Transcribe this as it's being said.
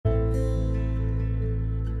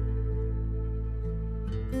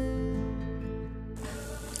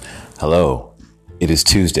Hello, it is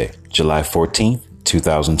Tuesday, July 14th,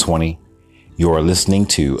 2020. You are listening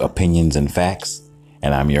to Opinions and Facts,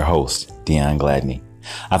 and I'm your host, Dion Gladney.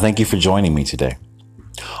 I thank you for joining me today.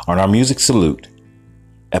 On our Music Salute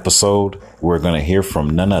episode, we're going to hear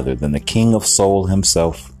from none other than the King of Soul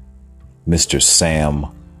himself, Mr. Sam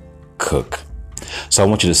Cooke. So I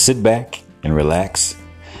want you to sit back and relax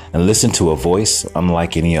and listen to a voice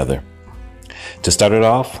unlike any other. To start it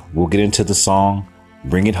off, we'll get into the song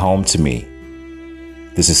Bring It Home to Me.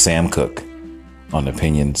 This is Sam Cooke on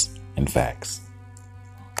Opinions and Facts.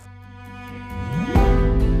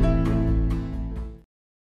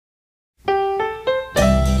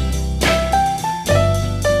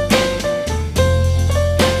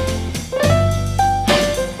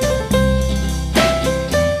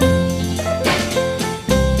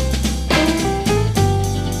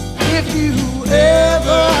 If you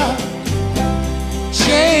ever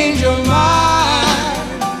change your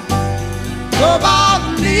mind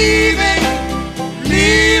about leaving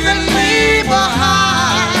me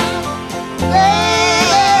behind,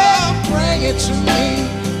 oh, bring it to me.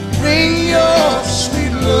 Bring your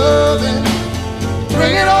sweet loving.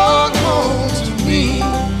 Bring it on home to me.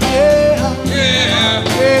 Yeah, yeah,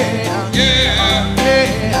 yeah, yeah,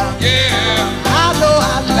 yeah, yeah. I know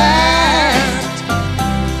I laughed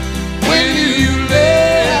when you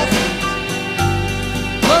left,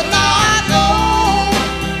 but now I know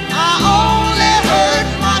I only hurt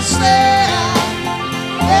myself.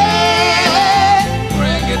 Hey,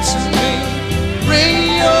 bring it to me. Bring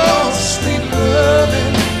your sweet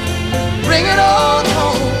loving. Bring it on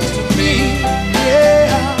home to me. Yeah,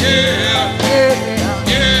 yeah, yeah,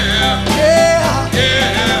 yeah, yeah,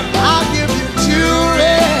 yeah. I'll give you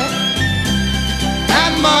jewelry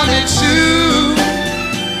and money too.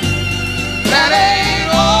 That ain't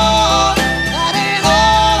all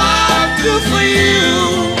I'll do for you.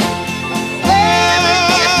 Hey,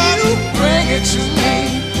 if you bring it to me,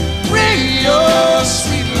 bring your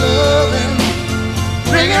sweet loving,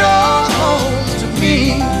 bring it all home to me.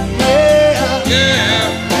 Yeah, yeah,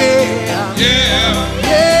 yeah, yeah,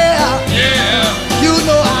 yeah, yeah. You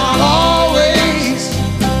know I'll always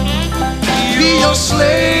be your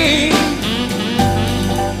slave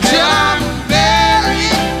till I'm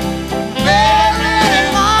buried in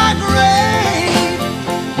my grave.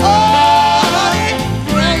 Oh, honey,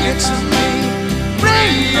 bring it to me.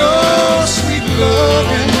 Bring your sweet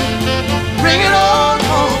loving. Bring it on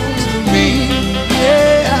home to me.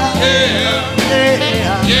 Yeah, yeah, yeah,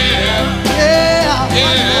 yeah, yeah.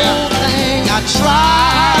 One more thing, I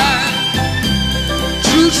tried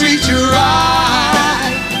to treat you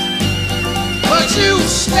right, but you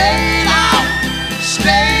stayed out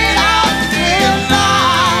day and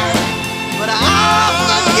night. But I'll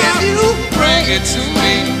forgive you. Bring it to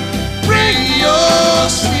me. Bring your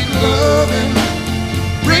sweet loving.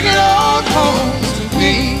 Bring it on home to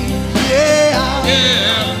me. Yeah, yeah,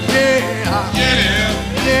 yeah, yeah, yeah,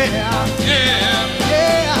 yeah, yeah, yeah,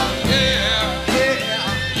 yeah, yeah,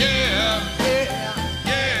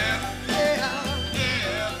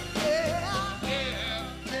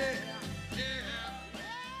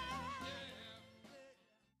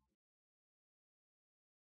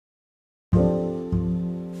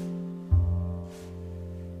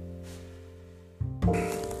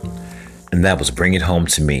 And that was Bring It Home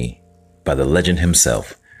to Me by the legend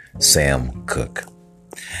himself, Sam Cooke.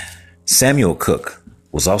 Samuel Cooke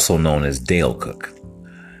was also known as Dale Cooke.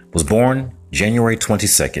 Was born January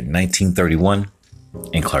 22nd, 1931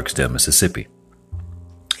 in Clarksdale, Mississippi.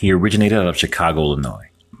 He originated out of Chicago, Illinois.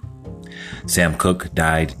 Sam Cooke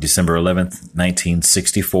died December 11th,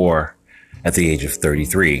 1964 at the age of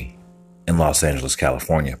 33 in Los Angeles,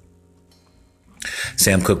 California.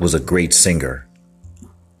 Sam Cooke was a great singer,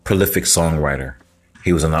 prolific songwriter.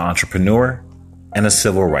 He was an entrepreneur and a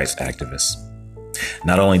civil rights activist.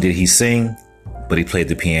 Not only did he sing, but he played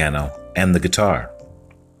the piano and the guitar.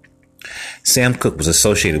 Sam Cooke was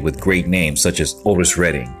associated with great names such as Otis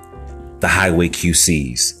Redding, the Highway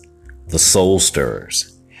QCs, the Soul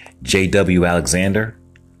Stirrers, J.W. Alexander,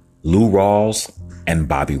 Lou Rawls, and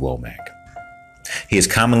Bobby Womack. He is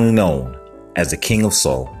commonly known as the King of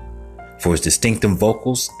Soul for his distinctive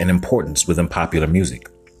vocals and importance within popular music.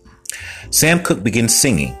 Sam Cooke began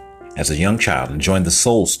singing as a young child and joined the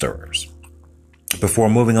Soul Stirrers before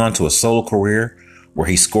moving on to a solo career where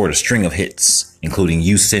he scored a string of hits, including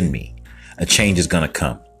You Send Me, A Change Is Gonna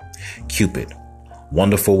Come, Cupid,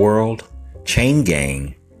 Wonderful World, Chain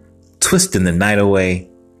Gang, Twisting the Night Away,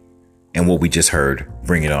 and what we just heard,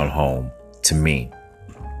 Bring It On Home to Me.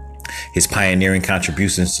 His pioneering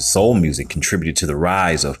contributions to soul music contributed to the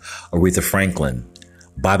rise of Aretha Franklin,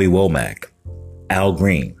 Bobby Womack, Al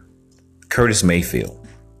Green, Curtis Mayfield,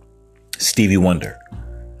 Stevie Wonder,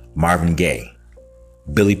 Marvin Gaye,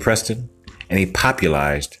 Billy Preston, and he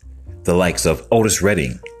popularized the likes of Otis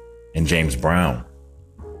Redding and James Brown.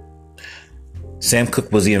 Sam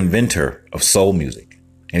Cooke was the inventor of soul music,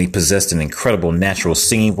 and he possessed an incredible natural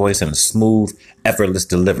singing voice and a smooth, effortless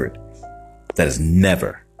delivery that has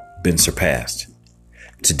never been surpassed.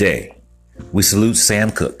 Today, we salute Sam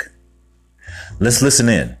Cooke. Let's listen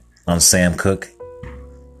in on Sam Cooke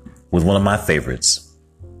with one of my favorites,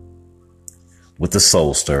 with the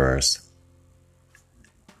Soul Stirrers.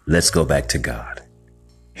 Let's go back to God,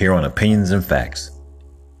 here on Opinions and Facts.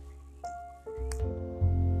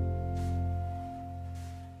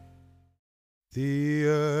 The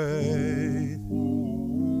earth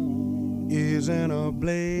is in a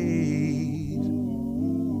blaze.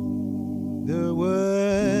 The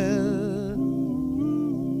world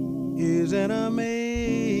is in a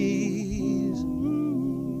maze.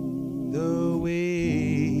 The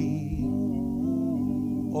way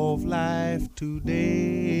of life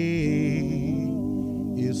today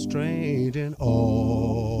is strange and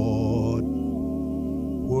odd.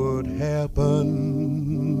 What happened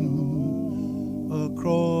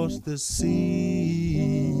across the sea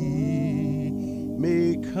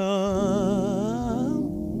may come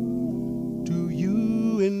to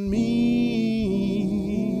you and me.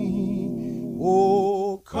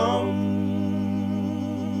 Oh, come,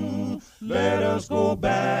 let us go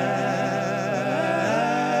back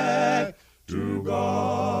to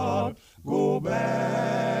God. Go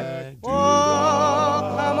back to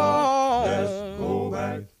God. Come on. Let's go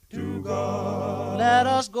back to God. Let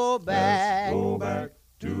us go back. Let's go back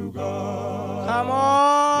to God. Come on.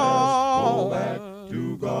 Let's go back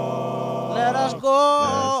to God. Let us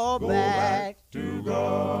go back to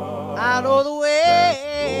God. I know the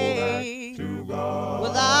way to God.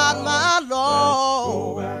 Without my Lord. Let's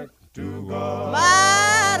go back to God.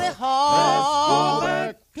 Mighty hard. Let's go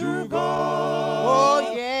back to God.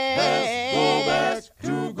 Oh yeah. Let's go back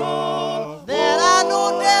to God. That I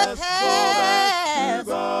know death has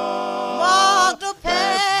marked a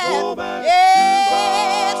path.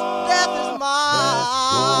 Yes, death is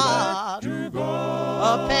marked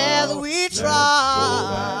a path we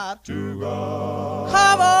trod. Come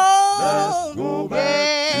on,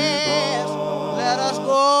 yes, let us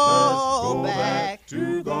go back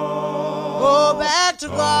to God. Go back to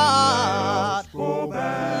God. Go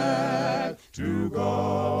back to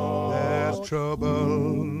God. There's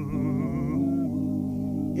trouble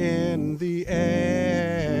in the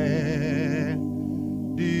air.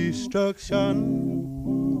 Destruction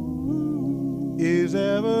is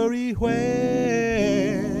everywhere,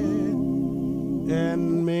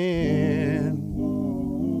 and men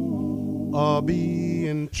are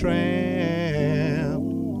being trapped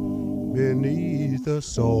beneath the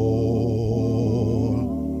soil,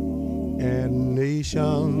 and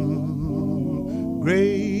nations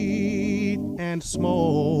great and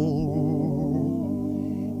small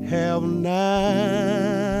have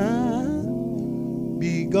now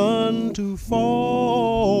begun to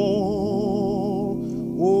fall.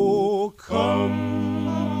 Oh, come,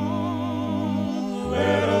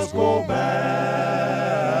 let us go back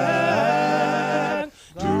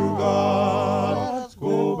to God. Let's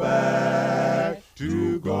go back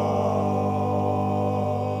to God.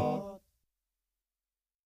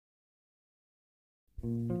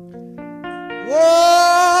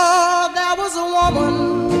 Whoa, there was a woman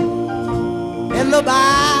in the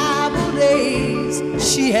Bible days.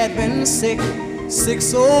 She had been sick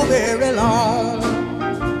so very long.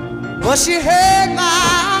 But she heard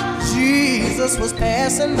my Jesus was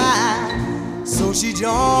passing by, so she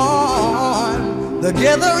joined the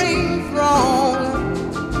gathering throng.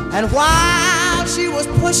 And while she was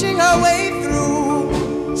pushing her way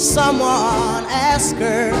through, someone asked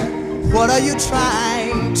her, "What are you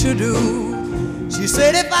trying to do?" She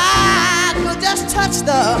said, "If I could just touch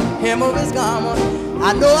the hem of his garment,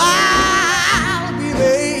 I know I'll be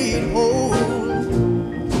made whole."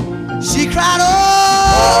 She cried, "Oh,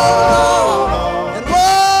 Lord, and oh,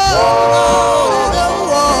 Lord, and oh,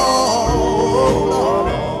 Lord,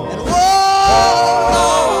 and oh,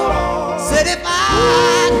 Lord." Said, "If I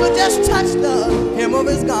could just touch the hem of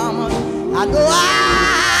his garment, I know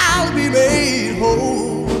I'll be made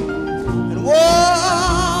whole." And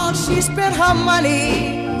whoa, she spent her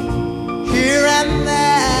money here and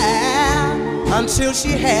there until she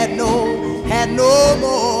had no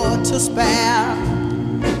more to spare.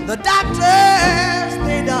 The doctors,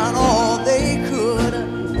 they done all they could,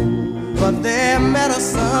 but their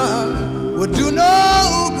medicine would do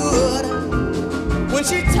no good. When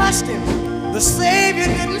she touched him, the Savior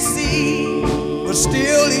didn't see but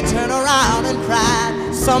still he turned around and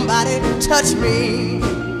cried, somebody touch me.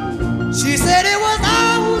 She said it was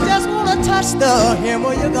I who just wanna touch the hem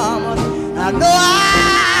of your garment. I know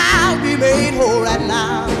I'll be made whole right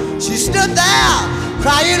now. She stood there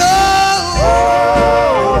crying, oh, oh,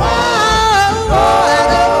 oh, oh,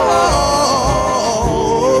 and oh,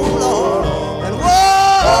 Lord, and oh,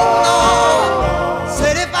 Lord,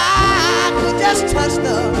 said if I could just touch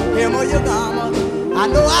the hem of your garment, I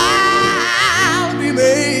know I'll be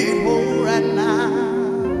made whole right now.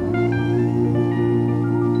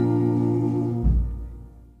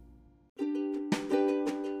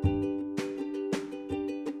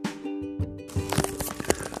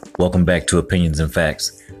 Welcome back to Opinions and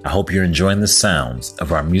Facts. I hope you're enjoying the sounds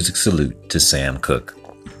of our music salute to Sam Cooke.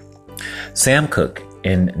 Sam Cooke,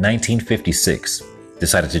 in 1956,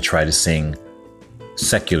 decided to try to sing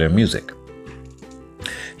secular music.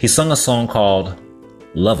 He sung a song called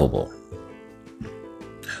Lovable,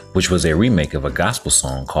 which was a remake of a gospel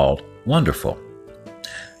song called Wonderful.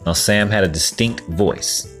 Now, Sam had a distinct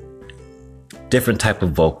voice, different type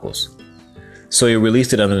of vocals. So he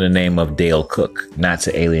released it under the name of Dale Cooke, not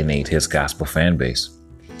to alienate his gospel fan base.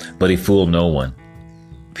 But he fooled no one.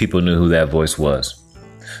 People knew who that voice was.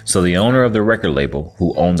 So the owner of the record label,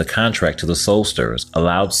 who owned the contract to the Soul Stirrers,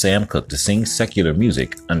 allowed Sam Cooke to sing secular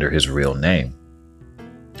music under his real name.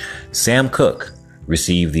 Sam Cooke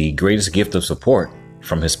received the greatest gift of support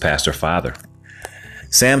from his pastor father.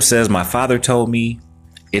 Sam says, "My father told me,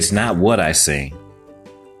 it's not what I sing,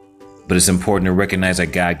 but it's important to recognize that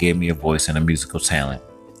God gave me a voice and a musical talent.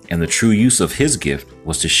 And the true use of his gift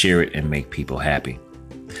was to share it and make people happy."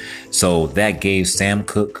 So that gave Sam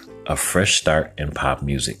Cooke a fresh start in pop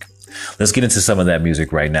music. Let's get into some of that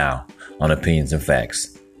music right now on Opinions and Facts.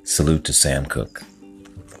 Salute to Sam Cooke.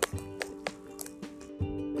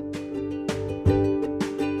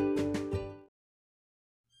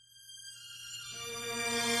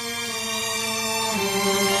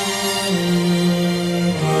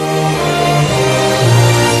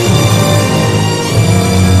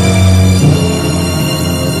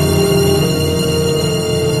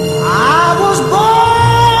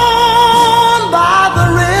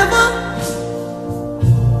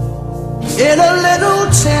 In a little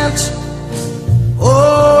tent,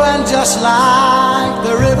 oh, and just like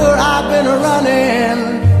the river I've been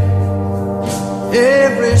running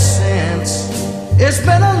ever since. It's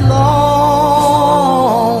been a long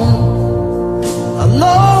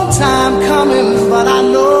time coming, but I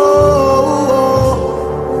know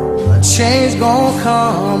a change gonna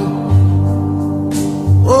come.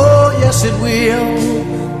 Oh, yes it will.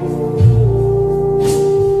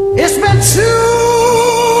 It's been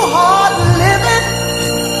too hard living,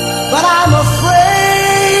 but I'm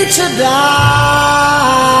afraid to die,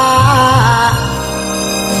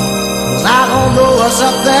 'cause I don't know what's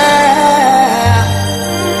up there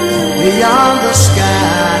beyond the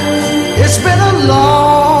sky. It's been a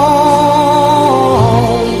long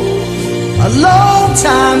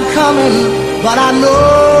time coming, but I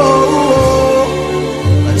know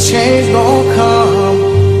a change gonna come.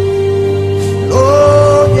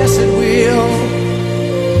 Oh, yes it will.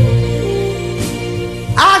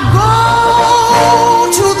 I go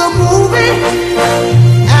to the movie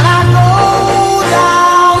and I go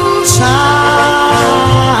downtown.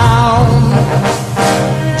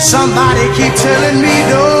 Somebody keep telling me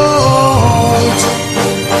don't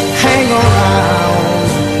hang around.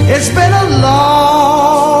 It's been a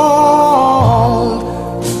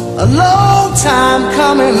long time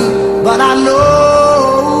coming, but I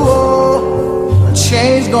know a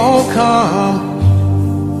change gonna come.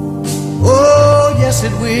 Oh, yes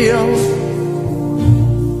it will.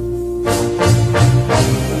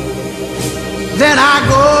 Then I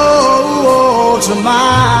go to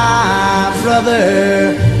my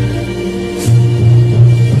brother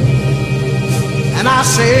and I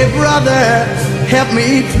say, "Brother, help me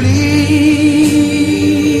please."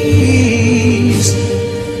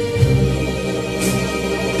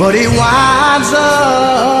 But he winds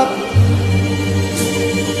up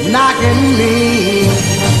knocking me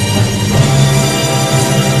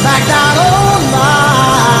back down on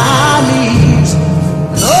my knees.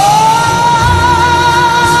 Oh,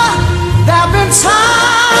 there've been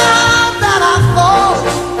times that I thought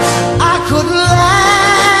I couldn't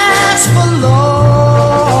last for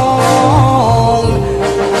long,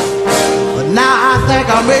 but now I think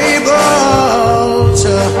I'm able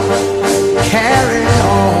to carry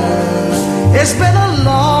on. It's been a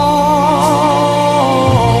long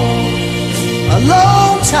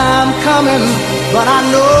time coming, but I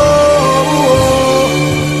know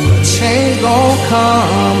a change gonna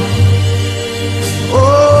come.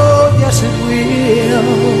 Oh, yes course it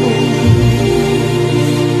will.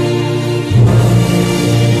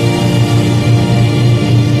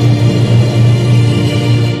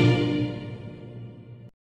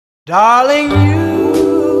 Darling,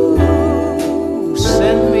 you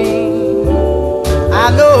send me,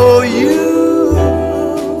 I know you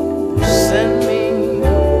send me.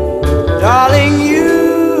 Darling, you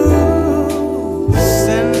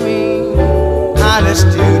send me. Honest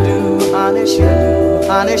you do, honest you do,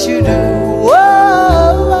 honest you do.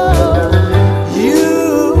 Whoa,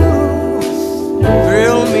 you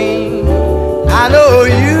thrill me. I know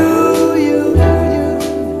you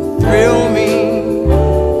thrill me.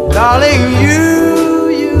 Darling, you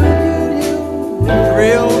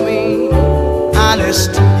thrill me,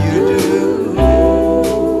 honest you do.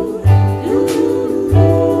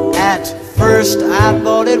 At first I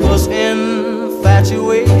thought it was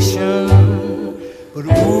infatuation, but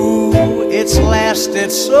ooh, it's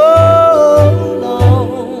lasted so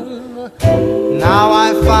long. Now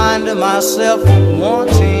I find myself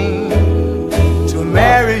wanting to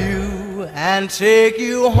marry you and take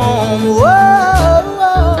you home.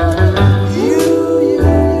 Whoa, you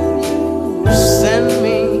send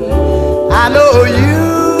me. I know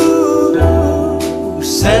you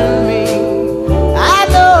send me. I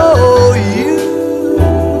know you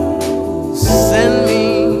send me.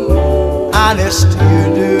 Honest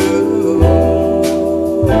you do.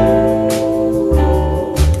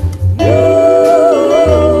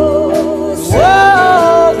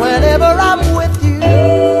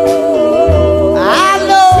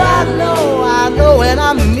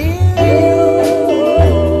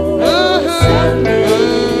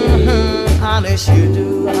 Honest you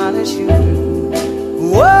do, honest you do.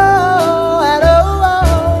 Whoa, and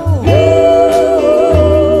oh,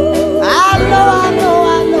 I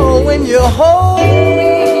know when you hold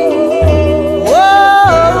me.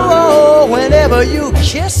 Whoa, whenever you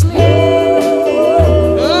kiss me.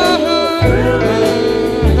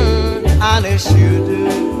 Honest you do.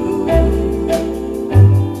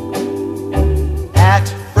 At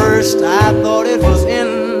first I thought it was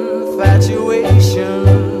infatuation,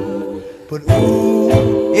 but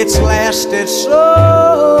ooh, it's lasted so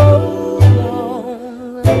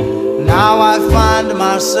long. Now I find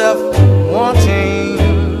myself wanting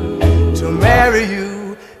to marry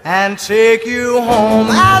you and take you home.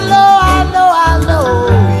 I know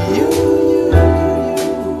you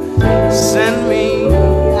send me.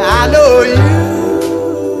 I know you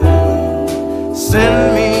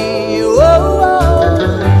send me. You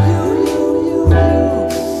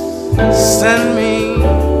send me.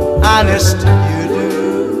 Honest you do.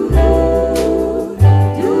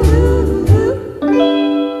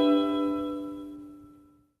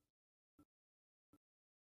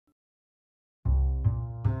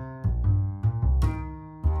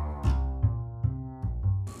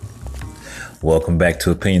 Welcome back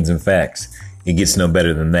to Opinions and Facts. It gets no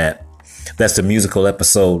better than that. That's the musical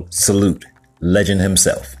episode Salute, legend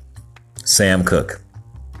himself, Sam Cooke.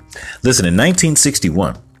 Listen, in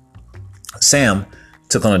 1961, Sam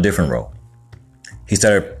took on a different role. He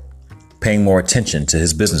started paying more attention to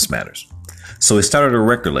his business matters. So he started a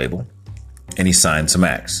record label and he signed some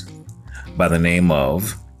acts by the name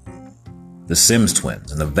of the Sims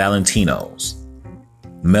Twins and the Valentinos,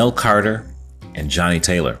 Mel Carter and Johnny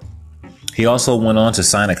Taylor. He also went on to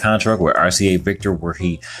sign a contract with RCA Victor where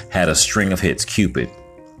he had a string of hits: Cupid,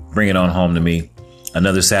 Bring It On Home to Me,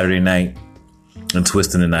 Another Saturday Night, and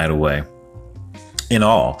Twisting the Night Away. In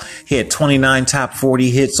all, he had 29 top 40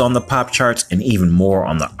 hits on the pop charts and even more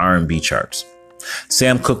on the R&B charts.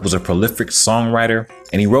 Sam Cooke was a prolific songwriter,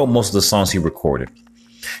 and he wrote most of the songs he recorded.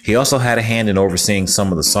 He also had a hand in overseeing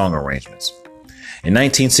some of the song arrangements. In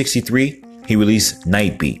 1963, he released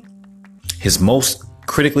Night Beat. His most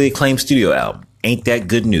critically acclaimed studio album, Ain't That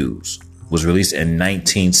Good News, was released in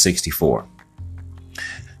 1964.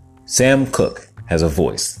 Sam Cooke has a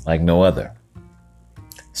voice like no other.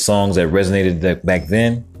 Songs that resonated back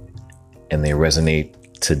then, and they resonate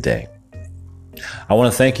today. I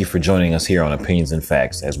want to thank you for joining us here on Opinions and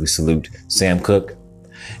Facts as we salute Sam Cooke.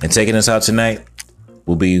 And taking us out tonight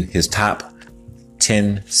will be his top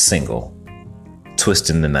 10 single,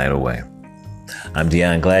 Twisting the Night Away. I'm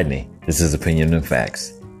Deon Gladney. This is Opinions and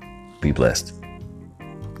Facts. Be blessed.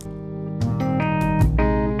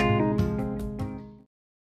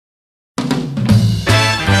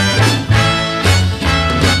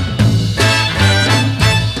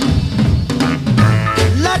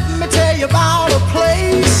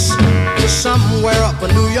 Somewhere up a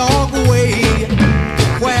New York way,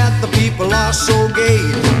 where the people are so gay,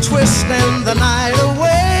 twisting the night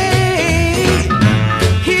away.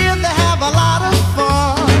 Here they have a lot of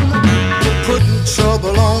fun,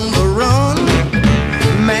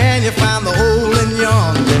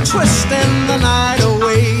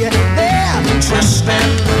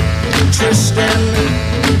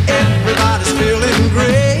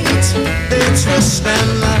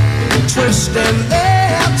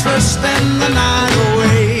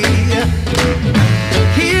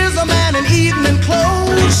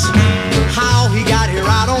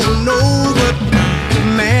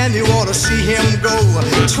 Man, you ought to see him go,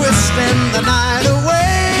 twisting the night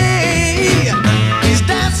away. He's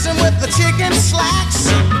dancing with the chicken slacks.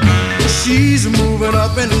 She's moving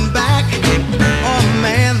up and back. Oh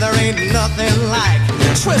man, there ain't nothing like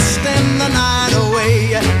twisting the night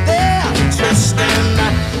away. They're twisting,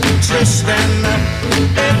 twisting.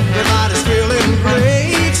 Everybody's feeling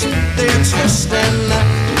great. They're twisting,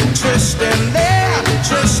 twisting. They're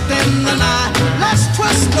twisting the night. Let's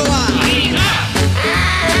twist a while. Lean up.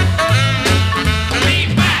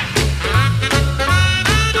 Lean back.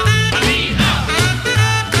 Lean up.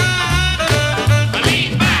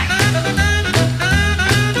 Lean back.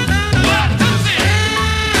 What does it?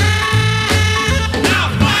 Now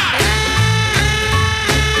fly.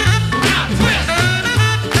 Now twist.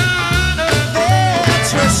 They're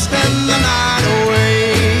twisting the night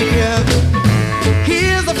away.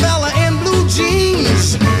 Here's a fella in blue jeans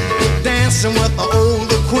dancing with the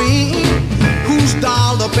older queen, who's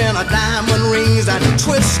dolled up in her diamond rings and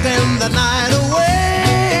twisting the night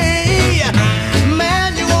away.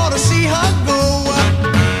 Man, you ought to see her go,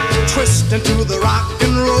 twisting to the rock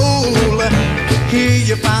and roll. Here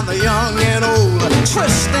you find the young and old,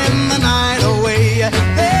 twisting the night away.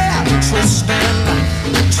 They're twisting,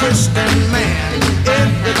 twisting, man.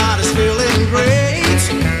 Everybody's feeling great.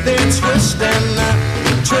 They're twisting,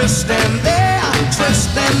 twisting. They're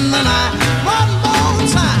twisting the night. One more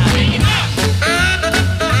time. Lean up.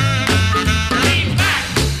 Lean back.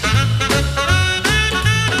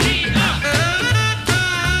 Lean up.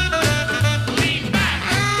 Lean back.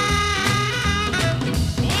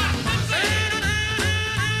 What was it?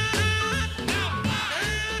 Now fly.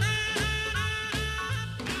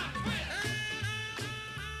 Now twist.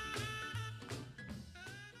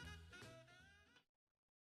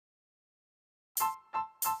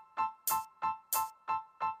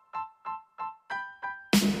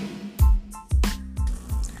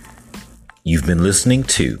 You've been listening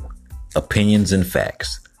to Opinions and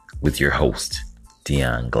Facts with your host,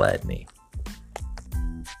 Dion Gladney.